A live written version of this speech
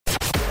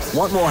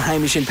Want more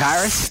Hamish in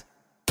Paris?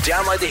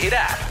 Download the Hit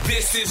app.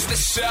 This is the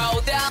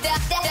showdown.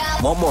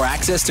 Want more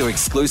access to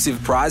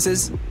exclusive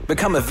prizes?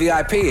 Become a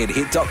VIP at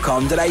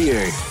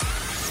hit.com.au.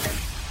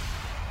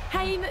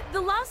 Hey, the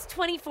last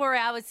 24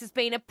 hours has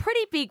been a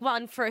pretty big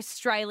one for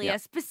Australia,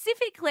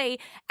 specifically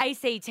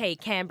ACT,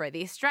 Canberra,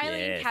 the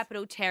Australian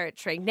Capital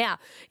Territory. Now,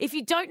 if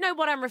you don't know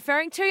what I'm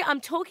referring to, I'm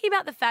talking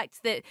about the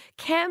fact that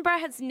Canberra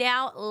has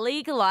now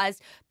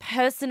legalised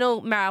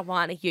personal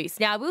marijuana use.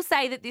 Now, I will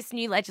say that this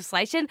new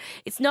legislation,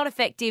 it's not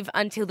effective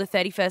until the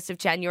 31st of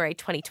January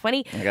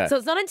 2020. Okay. So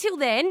it's not until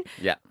then.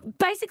 Yeah.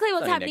 Basically,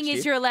 what's Only happening next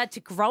is year. you're allowed to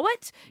grow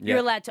it, you're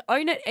allowed to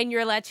own it, and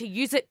you're allowed to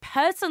use it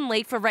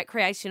personally for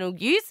recreational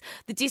use.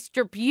 The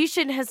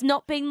distribution has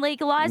not been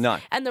legalised,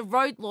 and the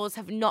road laws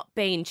have not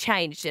been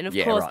changed. And of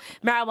course,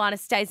 marijuana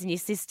stays in your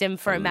system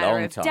for a matter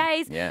of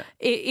days. Yeah.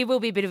 It will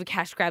be a bit of a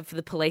cash grab for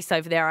the police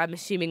over there, I'm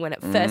assuming, when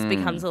it first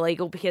becomes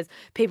illegal, because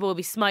people will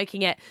be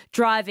smoking it,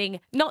 driving,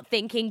 not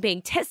thinking,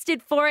 being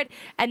tested for it,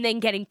 and then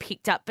getting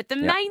picked up. But the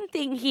main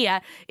thing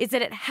here is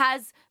that it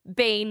has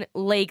been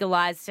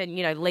legalised, and,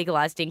 you know,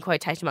 legalised in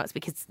quotation marks,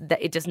 because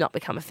it does not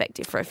become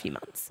effective for a few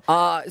months.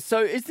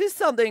 So is this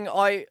something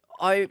I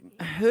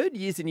heard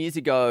years and years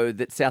ago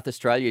that South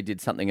Australia did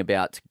something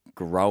about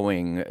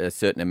growing a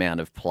certain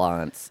amount of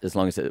plants as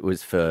long as it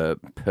was for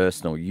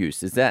personal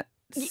use. Is that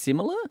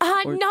similar?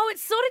 No,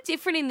 it's sort of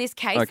different in this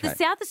case. Okay. The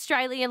South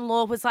Australian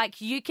law was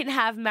like, you can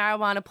have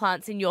marijuana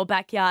plants in your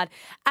backyard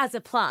as a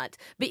plant,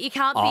 but you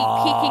can't be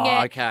picking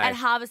it and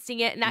harvesting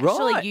it and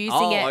actually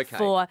using it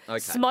for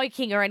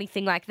smoking or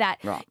anything like that.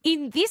 Right.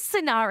 In this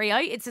scenario,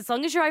 it's as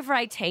long as you're over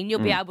 18, you'll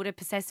be able to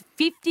possess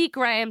 50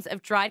 grams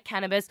of dried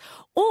cannabis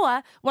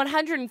or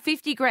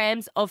 150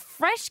 grams of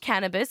fresh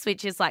cannabis,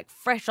 which is like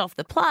fresh off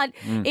the plant,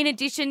 in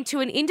addition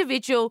to an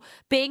individual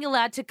being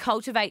allowed to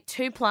cultivate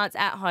 2 plants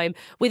at home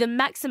with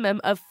a maximum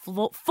of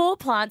 4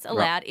 plants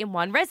allowed in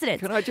one residence.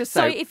 Can I just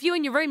say... So if you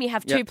and your roomie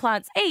have 2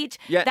 plants each,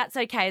 that's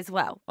okay as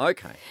well.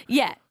 Okay.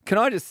 Yeah. Can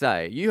I just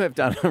say, you have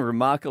done a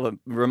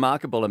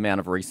remarkable amount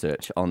of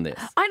research on this.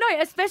 I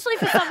know, especially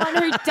for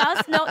someone who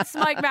does not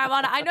smoke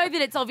marijuana. I know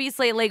that it's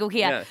obviously illegal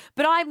here,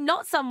 but I'm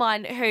not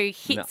someone who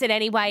hits it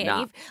anyway.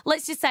 And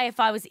let's just say if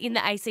I was in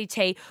the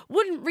ACT,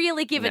 wouldn't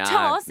really give a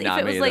toss if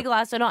it was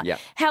legalised or not. Yep.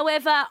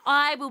 However,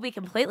 I will be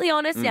completely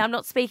honest. Now, I'm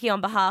not speaking on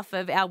behalf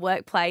of our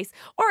workplace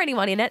or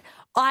anyone in it.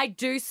 I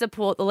do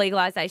support the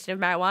legalisation of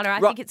marijuana. I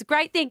think it's a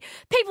great thing.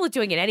 People are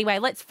doing it anyway.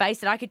 Let's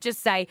face it. I could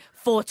just say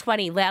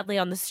 420 loudly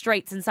on the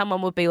streets and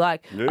someone would be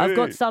like, I've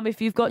got some if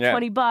you've got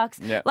 $20.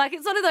 Yeah. Like,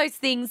 it's one of those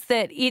things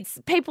that it's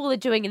people are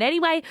doing it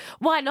anyway.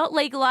 Why not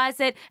legalise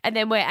it? And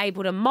then we're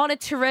able to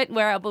monitor it.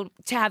 We're able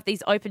to have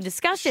these open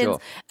discussions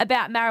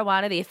about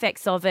marijuana, the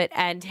effects of it,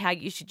 and how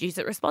you should use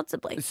it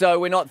responsibly. So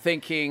we're not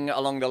thinking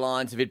along the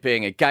lines of it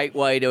being a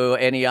gateway to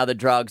any other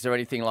drugs or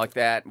anything like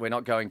that. We're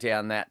not going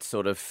down that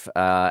sort of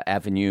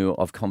avenue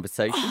of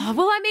conversation.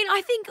 Well, I mean,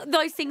 I think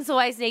those things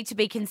always need to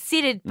be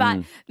considered, but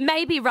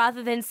maybe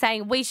rather than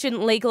saying we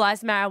shouldn't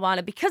legalise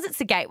marijuana because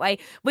it's a gateway,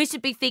 we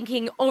should be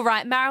thinking, all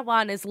right,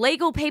 marijuana is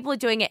legal, people are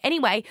doing it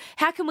anyway.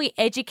 How can we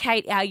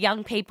educate our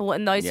young people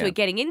and those who are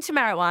getting into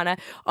marijuana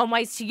on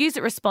ways to use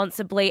it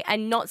responsibly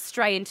and not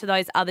stray into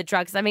those other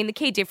drugs? I mean, the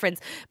key difference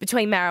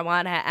between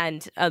marijuana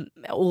and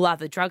all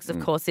other drugs,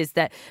 of course, is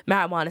that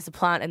marijuana is a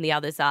plant and the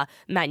others are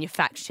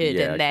manufactured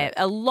and they're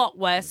a lot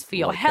worse for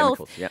your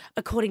health,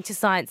 according to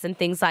science and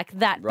things like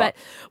that. But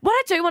what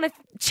I do want to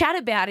chat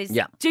about is,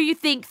 do you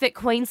think that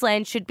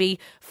Queensland should be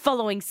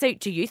following suit?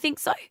 Do you think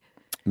so?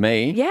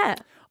 Me? Yeah.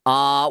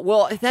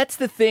 Well, that's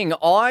the thing.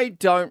 I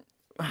don't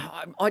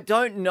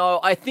know.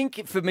 I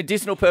think for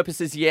medicinal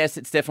purposes, yes,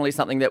 it's definitely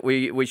something that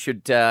we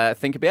should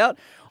think about.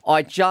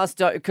 I just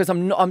don't, because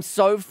I'm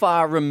so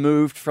far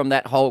removed from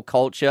that whole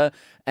culture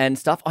and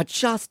stuff. I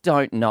just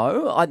don't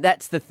know.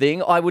 That's the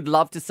thing. I would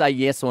love to say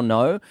yes or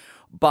no,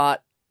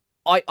 but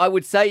I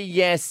would say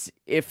yes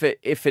if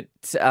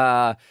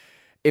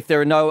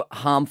there are no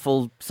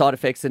harmful side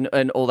effects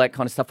and all that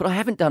kind of stuff, but I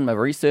haven't done my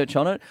research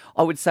on it.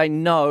 I would say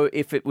no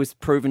if it was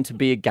proven to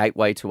be a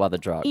gateway to other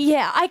drugs.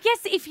 Yeah, I guess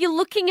if you're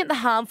looking at the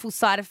harmful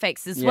side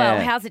effects as well,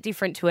 how's it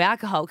different to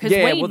alcohol? Because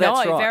we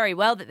know very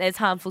well that there's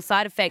harmful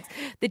side effects.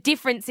 The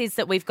difference is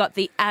that we've got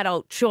the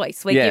adult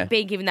choice. We're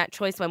being given that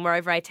choice when we're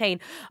over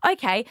 18.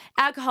 Okay,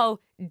 alcohol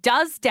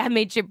does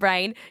damage your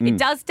brain. It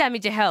does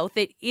damage your health.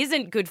 It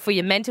isn't good for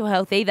your mental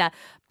health either.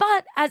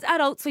 But as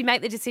adults, we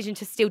make the decision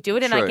to still do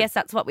it, and I guess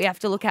that's what we have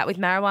to look at with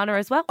marijuana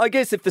as well. I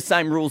guess if the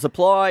same rules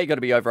apply, you got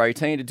to be over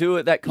 18 to do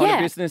it, that kind of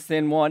business,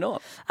 then why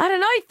not? I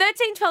don't know.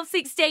 13, 12,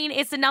 16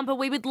 is the number.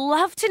 We would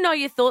love to know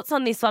your thoughts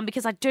on this one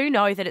because I do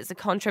know that it's a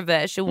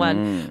controversial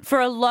one for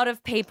a lot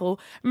of people.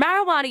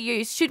 Marijuana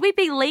use, should we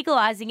be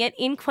legalising it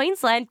in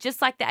Queensland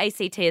just like the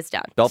ACT has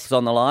done? Dops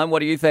on the line. What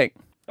do you think?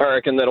 I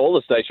reckon that all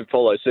the states should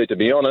follow suit, to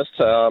be honest.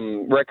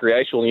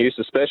 Recreational use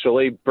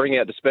especially, bring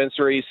out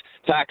dispensaries,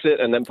 tax it,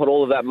 and then put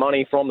all of that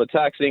money from the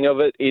taxing of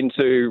it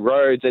into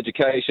roads,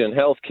 education,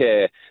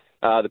 healthcare,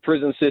 the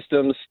prison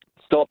systems,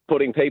 stop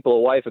putting people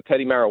away for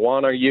petty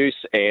marijuana use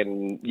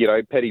and,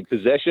 petty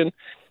possession.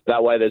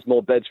 That way there's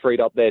more beds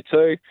freed up there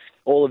too.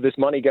 All of this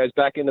money goes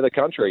back into the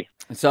country.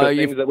 So for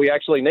things that we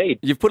actually need.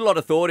 You've put a lot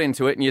of thought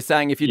into it, and you're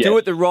saying if you do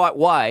it the right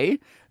way,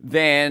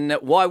 then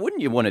why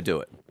wouldn't you want to do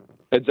it?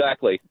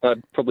 Exactly. I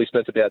probably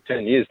spent about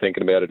 10 years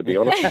thinking about it, to be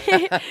honest.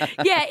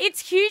 Yeah,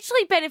 it's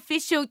hugely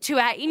beneficial to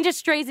our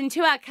industries and to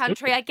our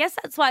country. I guess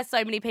that's why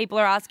so many people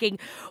are asking,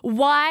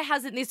 why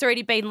hasn't this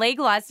already been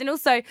legalised? And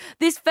also,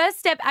 this first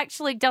step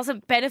actually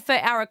doesn't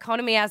benefit our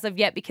economy as of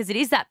yet because it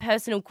is that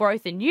personal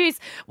growth and use.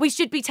 We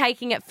should be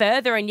taking it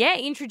further and,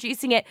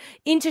 introducing it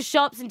into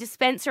shops and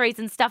dispensaries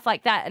and stuff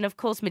like that. And, of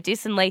course,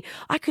 medicinally.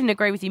 I couldn't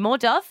agree with you more,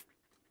 Dove.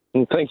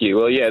 Thank you.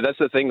 Well, that's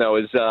the thing, though,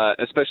 is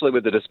especially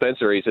with the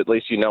dispensaries, at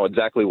least you know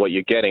exactly what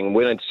you're getting.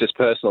 When it's just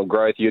personal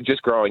growth, you're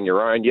just growing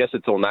your own. Yes,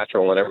 it's all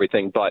natural and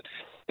everything, but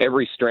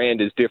every strand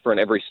is different.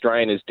 Every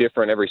strain is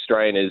different. Every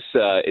strain is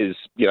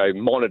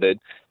monitored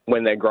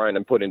when they're grown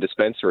and put in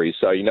dispensaries.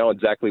 So you know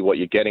exactly what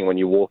you're getting when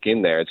you walk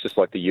in there. It's just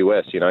like the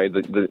US,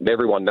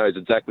 everyone knows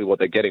exactly what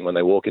they're getting when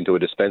they walk into a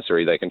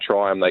dispensary. They can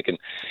try them. They can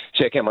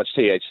check how much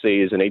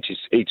THC is in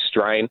each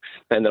strain,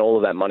 and then all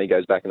of that money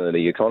goes back into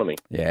the economy.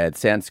 Yeah, it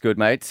sounds good,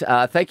 mate.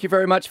 Thank you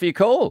very much for your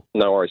call.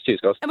 No worries. Cheers,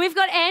 guys. And we've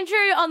got Andrew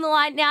on the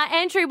line now.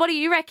 Andrew, what do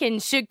you reckon?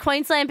 Should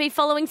Queensland be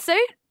following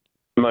suit?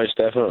 Most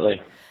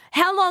definitely.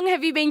 How long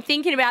have you been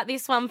thinking about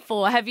this one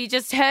for? Have you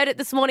just heard it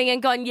this morning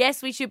and gone,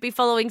 yes, we should be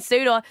following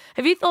suit? Or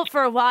have you thought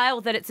for a while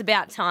that it's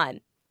about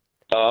time?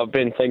 I've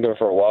been thinking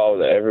for a while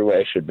that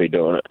everywhere should be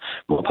doing it.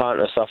 My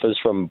partner suffers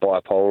from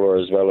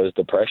bipolar as well as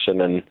depression,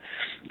 and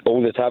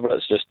all the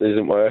tablets just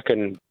isn't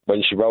working.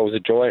 When she rolls a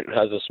joint,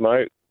 has a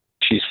smoke,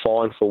 she's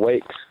fine for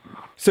weeks.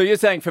 So you're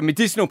saying for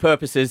medicinal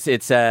purposes,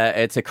 it's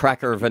a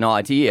cracker of an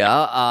idea,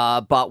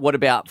 but what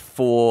about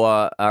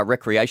for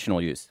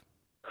recreational use?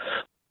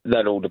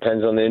 That all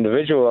depends on the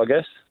individual, I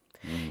guess.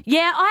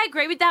 Yeah, I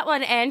agree with that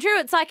one, Andrew.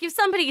 It's like if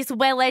somebody is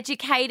well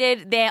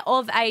educated, they're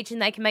of age and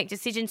they can make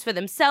decisions for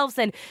themselves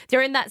and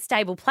they're in that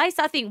stable place,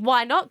 I think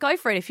why not go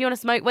for it? If you want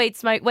to smoke weed,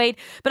 smoke weed.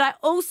 But I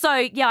also,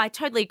 I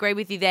totally agree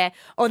with you there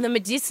on the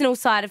medicinal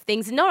side of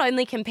things. Not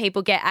only can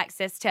people get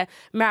access to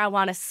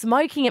marijuana,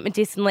 smoking it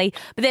medicinally,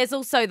 but there's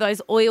also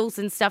those oils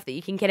and stuff that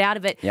you can get out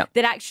of it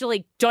that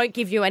actually don't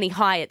give you any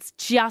high. It's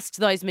just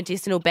those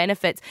medicinal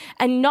benefits.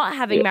 And not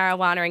having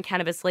marijuana and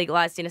cannabis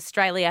legalised in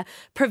Australia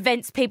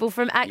prevents people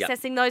from accessing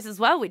those as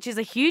well, which is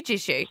a huge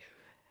issue.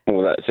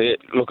 Well, that's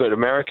it. Look at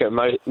America.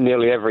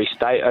 Nearly every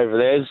state over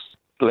there's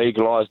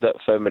legalised it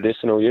for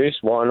medicinal use.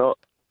 Why not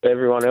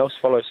everyone else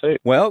follow suit?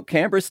 Well,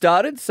 Canberra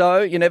started,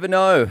 so you never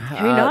know.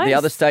 Who knows? The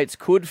other states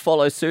could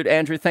follow suit.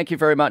 Andrew, thank you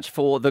very much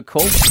for the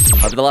call.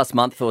 Over the last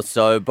month or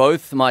so,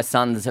 both my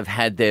sons have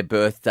had their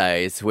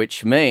birthdays,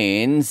 which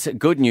means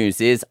good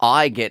news is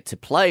I get to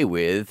play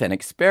with and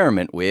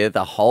experiment with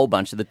a whole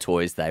bunch of the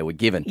toys they were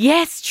given.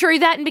 Yes, true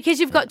that. And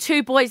because you've got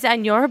two boys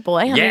and you're a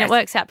boy, I mean, it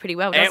works out pretty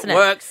well, doesn't it? It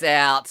works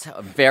out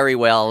very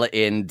well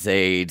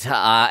indeed.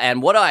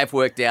 And what I've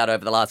worked out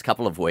over the last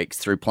couple of weeks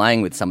through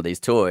playing with some of these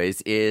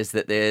toys is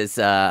that there's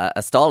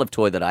a style of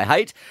toy that I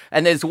hate,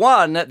 and there's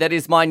one that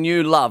is my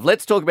new love.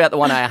 Let's talk about the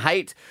one I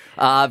hate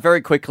very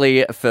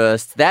quickly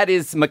first. That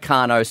is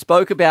Meccano.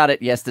 Spoke about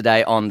it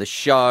yesterday on the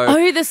show.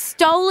 Oh, the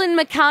stolen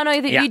Meccano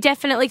that you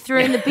definitely threw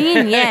in the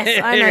bin. Yes,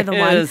 I know the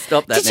one.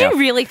 Stop that Did now. you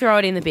really throw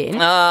it in the bin?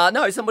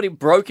 No, somebody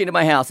broke into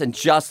my house and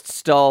just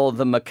stole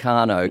the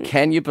Meccano.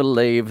 Can you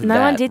believe that? No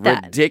one did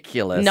that.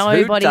 Ridiculous.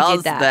 Nobody Who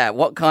does did that.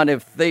 What kind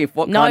of thief?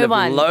 What No kind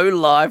one. of low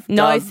life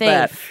does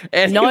that?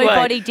 Anyway,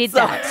 Nobody did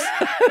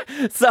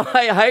that. So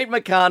I hate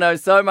Meccano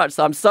so much.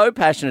 So I'm so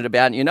passionate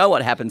about it. You know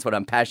what happens when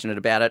I'm passionate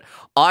about it?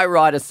 I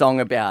write a song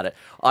about it.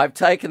 I've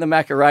taken the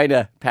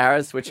Macarena,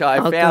 Paris, which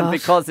I found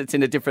because it's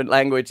in a different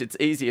language, it's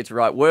easier to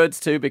write words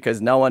to because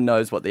no one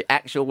knows what the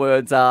actual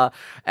words are.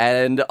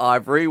 And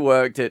I've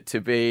reworked it to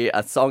be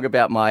a song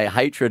about my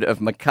hatred of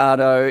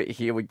Meccano.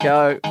 Here we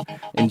go.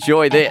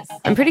 Enjoy this.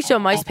 I'm pretty sure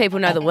most people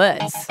know the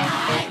words.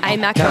 A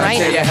Can't tell you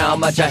Macarena. how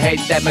much I hate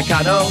that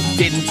Meccano.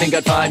 Didn't think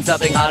I'd find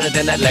something harder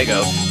than that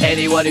Lego.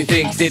 Anyone who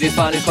thinks it is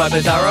fun is quite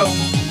bizarro.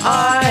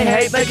 I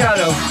hate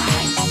Meccano.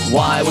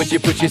 Why would you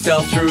put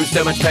yourself through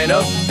so much pain,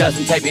 oh?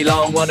 Doesn't take me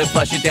long, wanna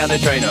flush it down the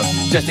drain,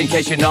 oh. Just in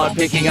case you're not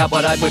picking up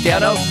what I put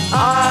down, oh.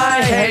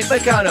 I hate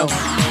Meccano.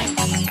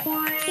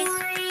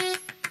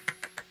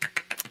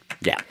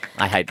 Yeah,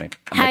 I hate me.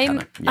 Hey,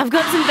 I've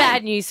got some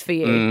bad news for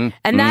you.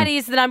 And that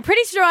is that I'm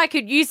pretty sure I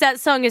could use that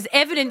song as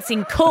evidence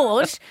in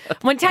court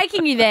when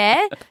taking you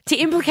there to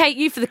implicate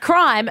you for the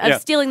crime of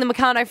stealing the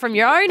Meccano from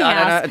your own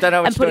house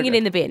and putting it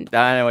in the bin.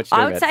 I don't know what you're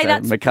I would say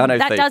that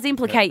thief. does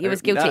implicate you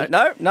as guilty.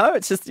 No,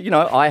 it's just,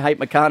 I hate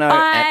Meccano.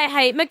 I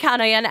hate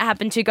Meccano, and it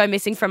happened to go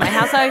missing from my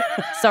house. So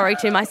sorry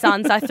to my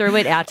sons, I threw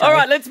it out. All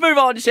right, let's move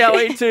on, shall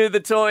we, to the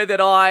toy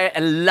that I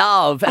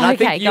love. And I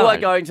Okay, think you go are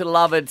on. going to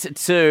love it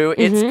too.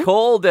 It's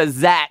called a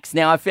Zax.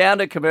 Now, I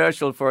found a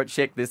commercial for it.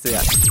 Check this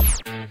out.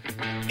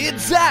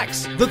 It's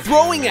Zax, the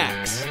throwing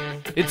axe.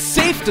 It's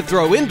safe to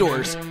throw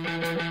indoors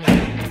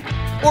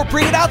or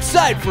bring it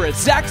outside for a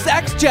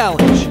Zax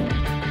Challenge.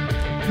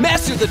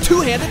 Master the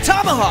two-handed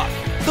tomahawk.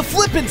 the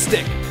flippin'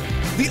 stick,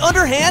 the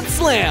underhand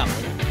slam.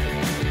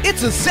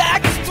 It's a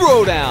Zach's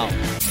Throwdown.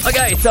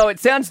 Okay, so it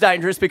sounds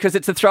dangerous because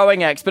it's a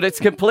throwing axe, but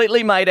it's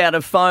completely made out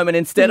of foam, and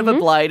instead of a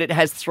blade, it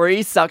has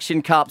 3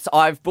 suction cups.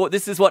 I've bought.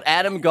 This is what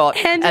Adam got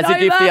Hand as it a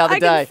gift the over. other I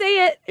day. can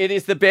see it. It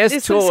is the best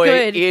This looks toy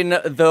good. in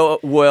the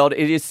world.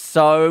 It is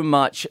so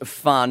much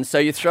fun. So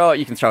you throw it.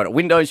 You can throw it at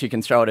windows. You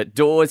can throw it at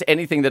doors.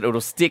 Anything that it'll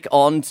stick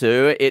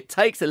onto. It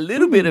takes a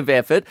little bit of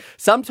effort.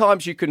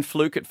 Sometimes you can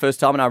fluke it first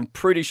time, and I'm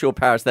pretty sure,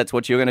 Paris, that's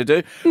what you're going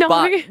to do. No.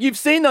 But you've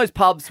seen those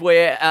pubs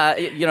where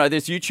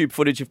there's YouTube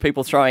footage of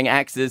people throwing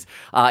axes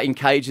in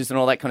cages and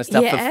all that kind of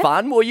stuff for Yeah.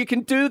 fun. Well, you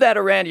can do that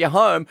around your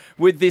home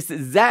with this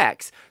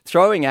Zach's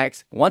throwing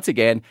axe. Once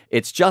again,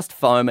 it's just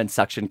foam and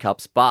suction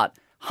cups, but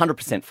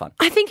 100% fun.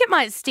 I think it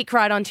might stick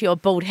right onto your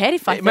bald head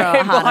if I throw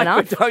it hard Michael,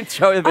 enough. don't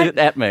throw it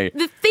at me.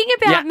 The thing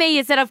about Yeah. me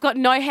is that I've got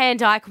no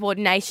hand-eye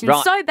coordination.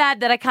 Right. So bad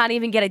that I can't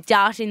even get a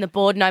dart in the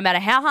board no matter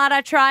how hard I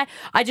try.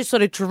 I just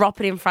sort of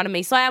drop it in front of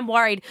me. So I am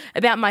worried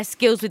about my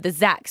skills with the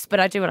Zach's, but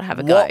I do want to have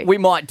a go. What we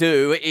might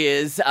do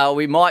is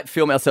we might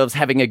film ourselves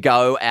having a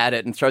go at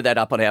it and throw that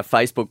up on our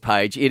Facebook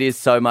page. It is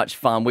so much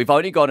fun. We've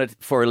only got it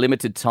for a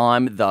limited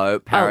time, though,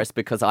 Paris,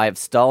 because I have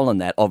stolen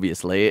that,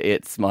 obviously.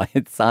 It's my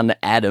son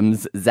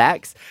Adam's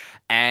Zach's,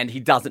 and he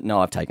doesn't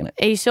know I've taken it.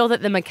 Are you sure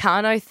that the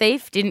Meccano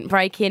thief didn't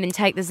break in and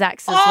take the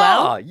Zach's as Oh,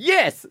 well?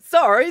 yes.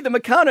 Sorry, the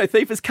Meccano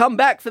thief has come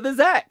back for the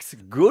Zach's.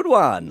 Good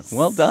one.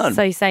 Well done.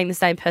 So you're saying the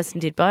same person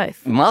did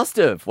both? Must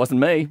have. Wasn't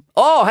me.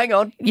 Oh, hang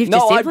on. You've no,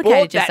 just I implicated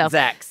bought yourself.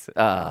 that Zach's.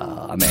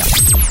 I'm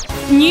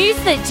out. News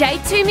that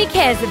Jay Toomey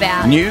cares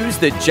about. News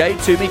that Jay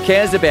Toomey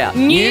cares about.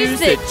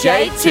 News that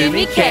Jay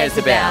Toomey cares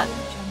about.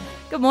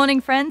 Good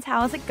morning, friends.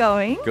 How's it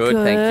going? Good,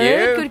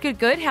 thank you.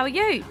 Good. How are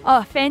you?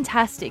 Oh,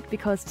 fantastic,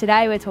 because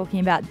today we're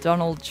talking about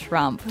Donald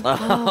Trump.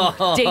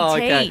 DT.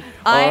 okay.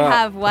 I All right.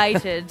 have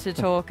waited to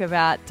talk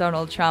about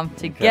Donald Trump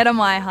to get on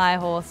my high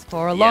horse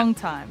for a long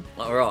time,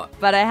 All right.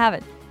 but I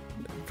haven't.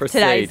 Proceed.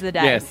 Today's the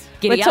day. Yes.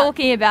 Giddy We're up.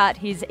 talking about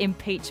his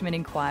impeachment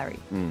inquiry.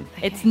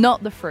 It's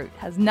not the fruit,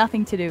 has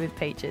nothing to do with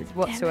peaches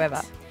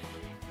whatsoever.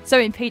 So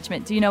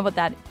impeachment, do you know what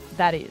that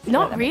is?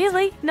 Not What that means?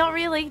 really. Not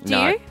really. Do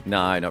No, you?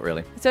 no, not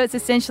really. So it's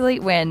essentially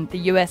when the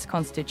US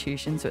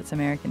Constitution, so it's an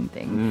American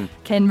thing,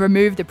 can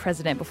remove the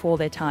president before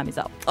their time is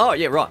up. Oh,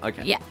 yeah, right.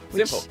 Okay. Yeah.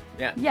 Simple.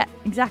 Yeah. Yeah,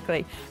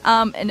 exactly.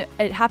 And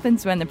it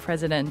happens when the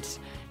president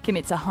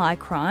commits a high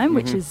crime,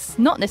 which is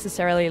not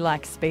necessarily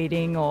like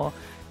speeding or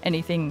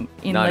anything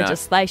in No, no.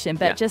 legislation,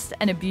 but Yeah. just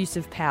an abuse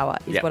of power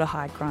is Yeah. what a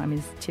high crime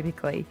is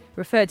typically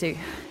referred to.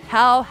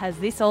 How has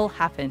this all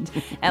happened?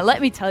 And let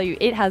me tell you,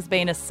 it has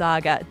been a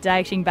saga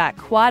dating back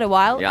quite a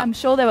while. Yeah. I'm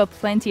sure there were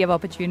plenty of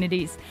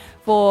opportunities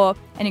for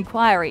an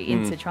inquiry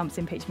into Trump's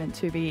impeachment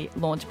to be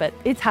launched, but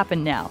it's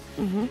happened now.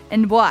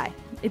 And why?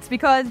 It's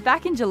because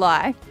back in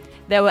July,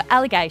 there were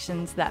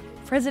allegations that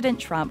President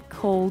Trump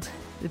called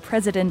the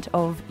president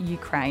of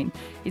Ukraine.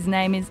 His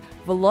name is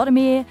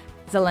Volodymyr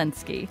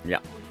Zelensky. Yeah.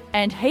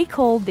 And he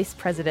called this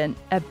president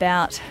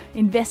about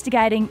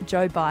investigating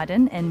Joe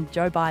Biden and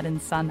Joe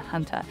Biden's son,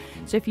 Hunter.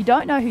 So if you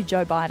don't know who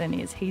Joe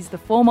Biden is, he's the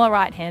former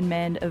right-hand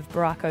man of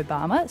Barack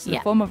Obama, so Yeah.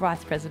 the former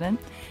vice president,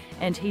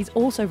 and he's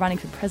also running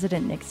for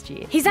president next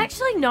year. He's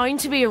actually known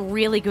to be a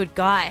really good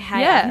guy.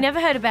 Hey, Yeah. I've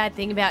never heard a bad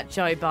thing about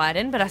Joe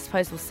Biden, but I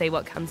suppose we'll see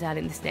what comes out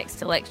in this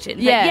next election.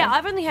 But Yeah. yeah,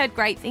 I've only heard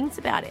great things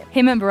about him.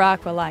 Him and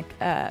Barack were like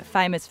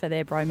famous for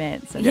their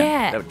bromance. And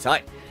Yeah. They were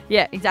tight.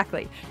 Yeah,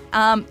 exactly.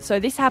 So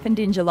this happened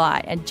in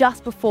July, and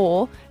just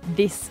before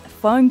this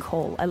phone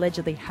call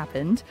allegedly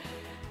happened,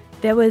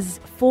 there was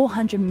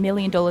 $400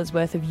 million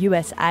worth of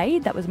US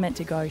aid that was meant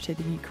to go to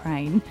the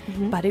Ukraine,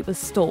 but it was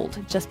stalled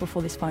just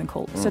before this phone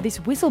call. So this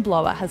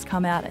whistleblower has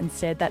come out and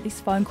said that this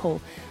phone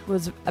call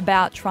was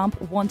about Trump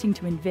wanting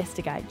to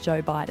investigate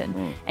Joe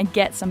Biden and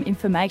get some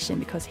information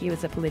because he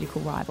was a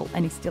political rival,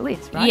 and he still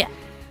is, right? Yeah.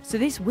 So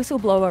this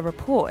whistleblower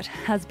report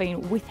has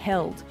been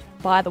withheld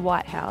by the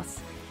White House,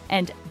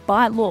 and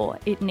by law,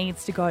 it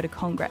needs to go to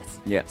Congress.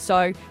 Yeah.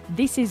 So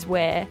this is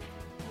where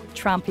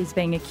Trump is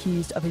being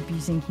accused of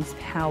abusing his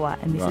power,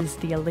 and this is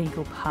the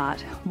illegal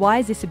part. Why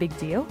is this a big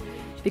deal?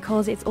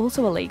 Because it's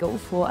also illegal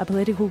for a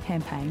political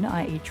campaign,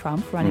 i.e.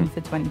 Trump running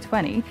for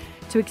 2020,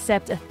 to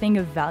accept a thing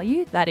of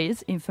value, that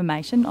is,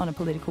 information on a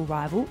political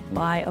rival,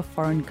 by a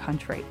foreign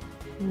country.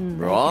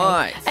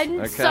 Right. And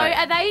okay. so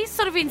are they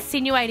sort of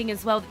insinuating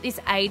as well that this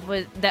aid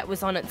that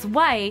was on its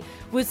way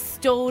was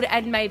stalled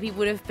and maybe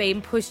would have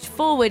been pushed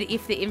forward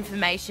if the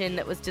information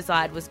that was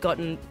desired was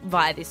gotten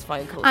via this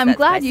phone call? I'm That's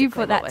glad you basically put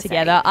what that we're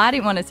together. saying. I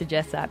didn't want to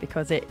suggest that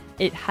because it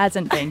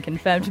hasn't been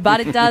confirmed, but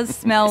it does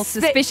smell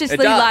suspiciously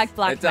It does. like It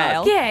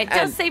blackmail. does. Yeah, it does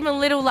And- seem a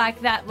little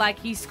like that,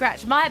 like you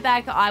scratch my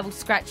back, I will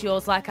scratch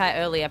yours like I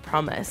earlier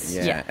promised.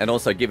 Yeah. And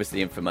also give us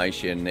the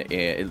information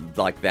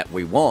like that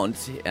we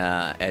want,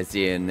 as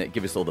in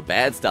give us all the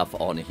bad stuff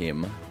on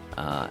him.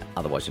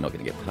 Otherwise, you're not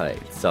going to get paid.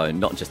 So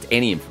not just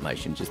any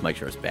information, just make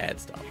sure it's bad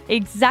stuff.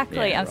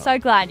 Exactly. Yeah, I'm right. so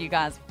glad you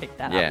guys picked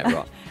that Yeah,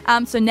 up.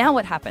 right. So now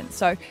what happens?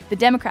 So the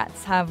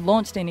Democrats have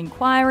launched an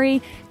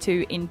inquiry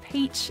to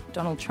impeach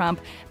Donald Trump,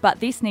 but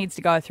this needs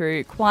to go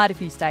through quite a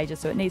few stages.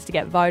 So it needs to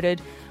get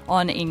voted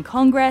on in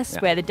Congress,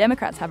 where the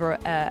Democrats have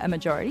a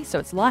majority, so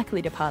it's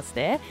likely to pass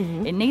there.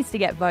 It needs to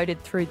get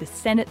voted through the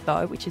Senate,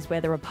 though, which is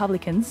where the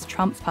Republicans,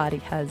 Trump's party,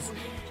 has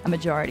a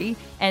majority.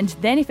 And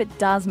then if it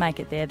does make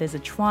it there, there's a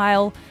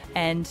trial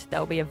and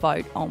there'll be a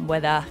vote on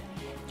whether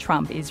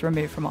Trump is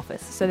removed from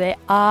office. So there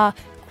are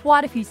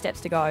quite a few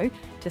steps to go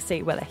to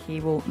see whether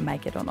he will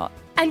make it or not.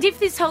 And if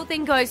this whole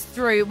thing goes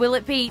through, will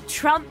it be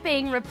Trump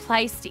being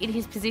replaced in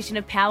his position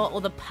of power,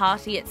 or the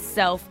party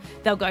itself,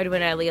 they'll go to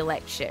an early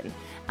election?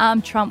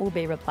 Trump will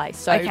be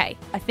replaced. So Okay.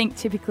 I think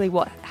typically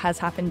what has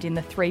happened in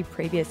the 3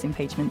 previous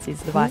impeachments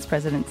is the vice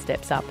president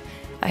steps up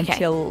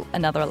until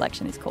another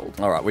election is called.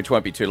 All right, which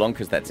won't be too long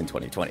because that's in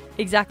 2020.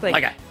 Exactly.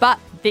 Okay. But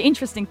the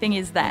interesting thing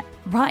is that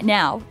right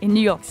now in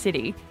New York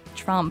City,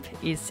 Trump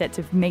is set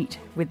to meet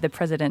with the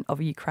president of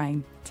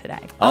Ukraine today.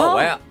 Oh,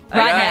 wow.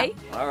 Right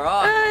now. All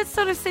right. It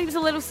sort of seems a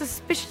little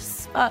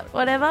suspicious, but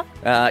whatever.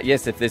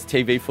 Yes, if there's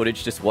TV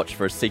footage, just watch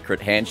for a secret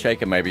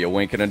handshake and maybe a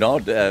wink and a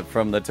nod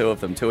from the two of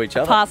them to each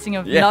other. Passing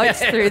of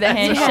notes through the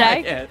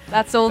handshake. Yeah.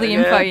 That's all the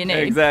info you need.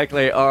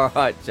 Exactly. All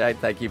right, Jade,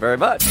 thank you very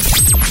much.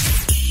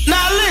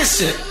 Now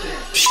listen.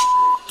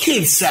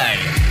 Kids say.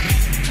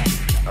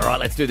 All right,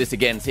 let's do this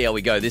again, see how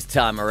we go this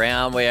time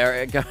around.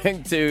 We're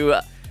going to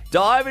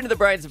dive into the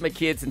brains of my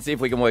kids and see if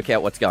we can work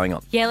out what's going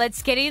on. Yeah,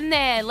 let's get in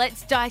there.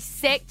 Let's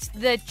dissect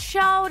the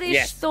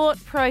childish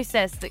thought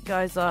process that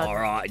goes on. All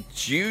right,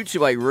 due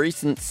to a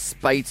recent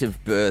spate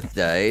of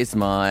birthdays,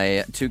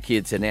 my 2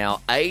 kids are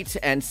now 8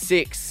 and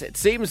 6. It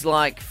seems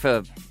like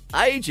for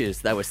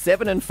ages they were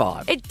 7 and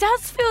 5. It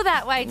does feel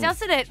that way,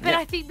 doesn't it? But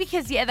I think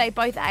because, they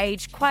both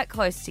age quite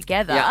close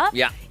together.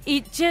 Yeah.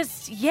 It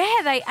just,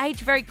 they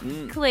age very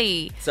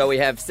quickly. So we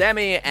have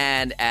Sammy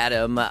and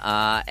Adam,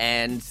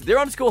 and they're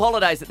on school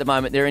holidays at the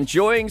moment. They're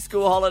enjoying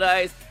school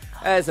holidays.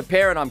 As a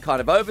parent, I'm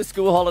kind of over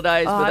school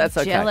holidays, but that's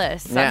okay.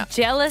 Jealous. Yeah. I'm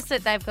jealous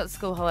that they've got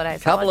school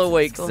holidays. Couple I of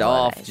want weeks some school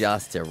off holidays.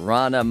 just to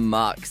run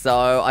amok.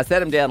 So I sat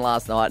them down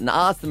last night and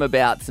asked them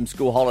about some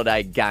school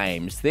holiday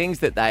games, things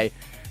that they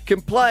can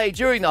play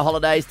during the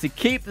holidays to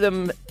keep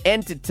them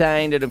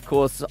entertained and, of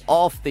course,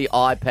 off the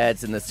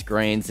iPads and the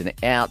screens and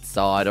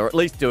outside, or at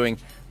least doing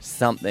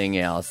something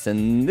else.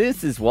 And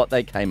this is what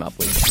they came up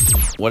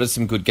with. What are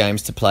some good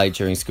games to play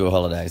during school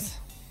holidays?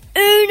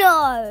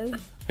 Uno.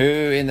 Who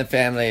in the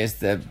family is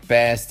the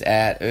best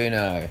at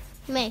Uno?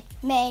 Me.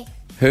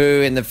 Who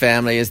in the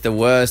family is the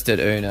worst at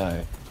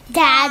Uno?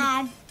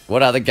 Dad.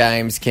 What other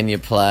games can you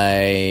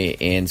play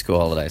in school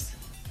holidays?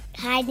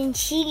 Hide and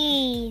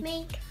seek.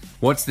 Me.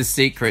 What's the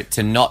secret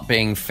to not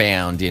being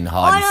found in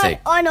hide and seek?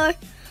 I know.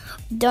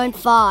 Don't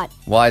fart.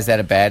 Why is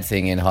that a bad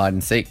thing in hide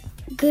and seek?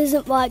 Because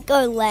it might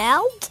go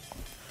loud.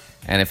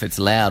 And if it's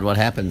loud, what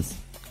happens?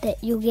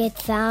 That you get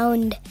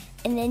found.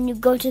 And then you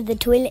go to the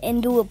toilet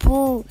and do a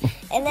poo.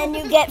 And then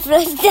you get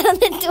flushed down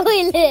the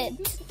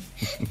toilet.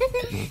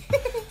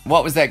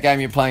 What was that game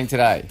you're playing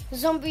today?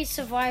 Zombie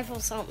survival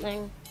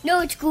something.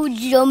 No, it's called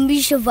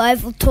Zombie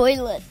Survival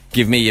Toilet.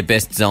 Give me your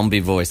best zombie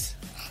voice.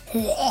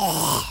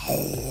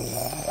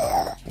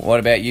 What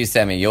about you,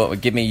 Sammy?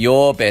 Give me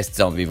your best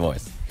zombie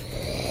voice.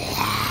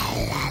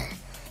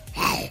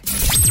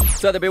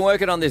 So they've been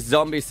working on this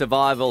zombie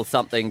survival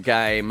something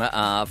game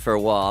for a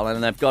while,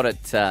 and they've got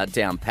it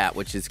down pat,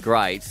 which is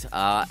great.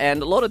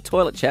 And a lot of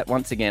toilet chat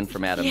once again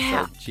from Adam,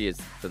 Yeah. so cheers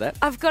for that.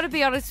 I've got to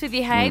be honest with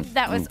you, Hayden,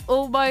 that was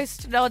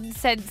almost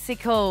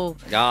nonsensical.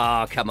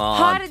 Oh, come on.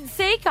 Hide and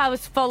seek, I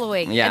was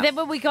following. Yeah. And then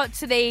when we got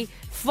to the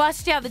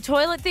flush down the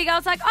toilet thing, I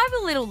was like,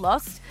 I'm a little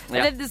lost. And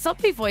Yeah. then the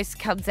zombie voice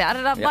comes out,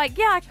 and I'm Yeah. like,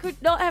 I could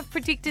not have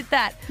predicted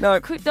that. No.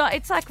 Could not.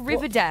 It's like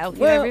Riverdale.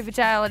 well-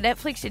 Riverdale and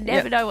Netflix, you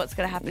never know what's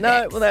going to happen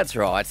No, next. well, that's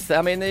right.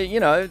 I mean,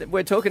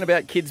 we're talking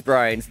about kids'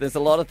 brains. There's a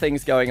lot of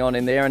things going on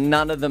in there, and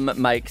none of them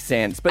make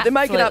sense. But they're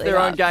making up Absolutely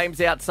their own right.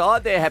 games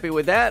outside. They're happy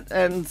with that,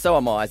 and so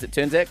am I, as it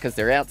turns out, because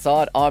they're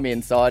outside. I'm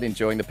inside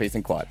enjoying the peace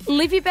and quiet.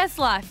 Live your best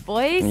life,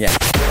 boys. Yeah.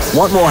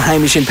 Want more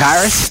Hamish in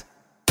Paris?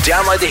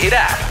 Download the Hit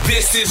app.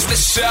 This is the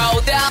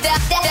showdown.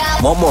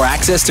 Want more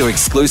access to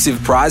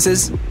exclusive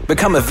prizes?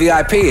 Become a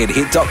VIP at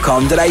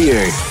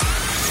hit.com.au.